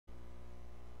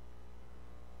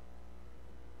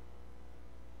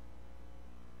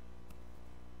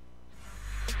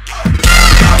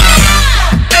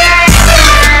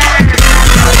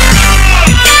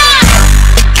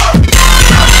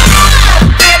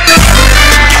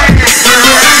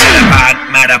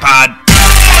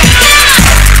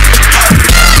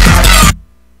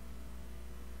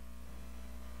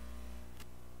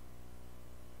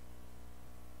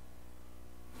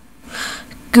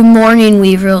Good morning,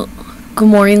 Weaver. Good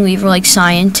morning, Weaver Lake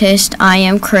scientist. I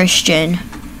am Christian.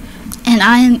 And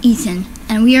I am Ethan,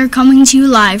 and we are coming to you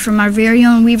live from our very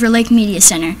own Weaver Lake Media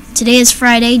Center. Today is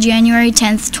Friday, January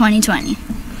 10th, 2020.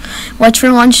 What's for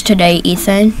lunch today,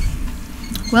 Ethan?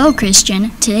 Well, Christian,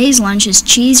 today's lunch is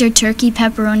cheese or turkey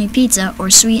pepperoni pizza or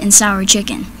sweet and sour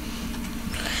chicken.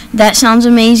 That sounds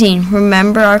amazing.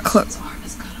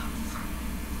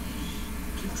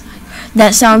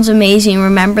 That sounds amazing.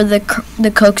 Remember the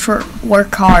cooks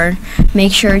work hard.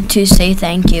 Make sure to say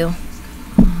thank you.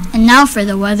 And now for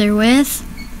the weather with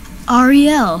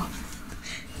Ariel.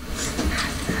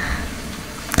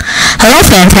 Hello,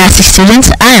 fantastic students.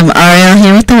 I am Ariel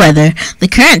here with the weather. The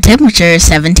current temperature is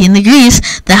 17 degrees.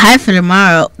 The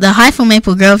high for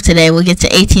Maple Grove today will get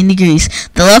to 18 degrees.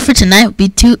 The low for tonight will be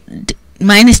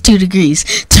minus 2 degrees.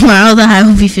 Tomorrow the high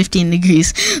will be 15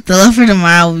 degrees. The low for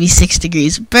tomorrow will be 6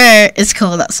 degrees. Brr, it's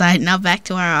cold outside. Now back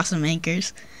to our awesome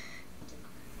anchors.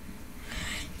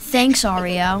 Thanks,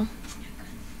 Ariel.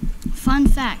 Fun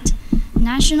fact,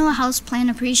 National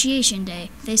Houseplant Appreciation Day.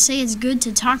 They say it's good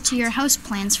to talk to your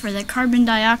houseplants for the carbon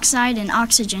dioxide and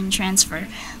oxygen transfer,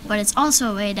 but it's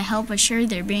also a way to help assure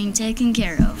they're being taken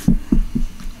care of.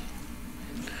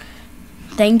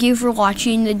 Thank you for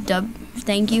watching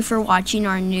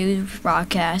our news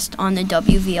broadcast on the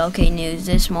WVLK News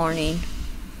this morning.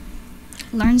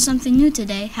 Learn something new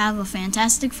today. Have a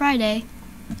fantastic Friday.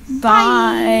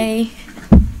 Bye.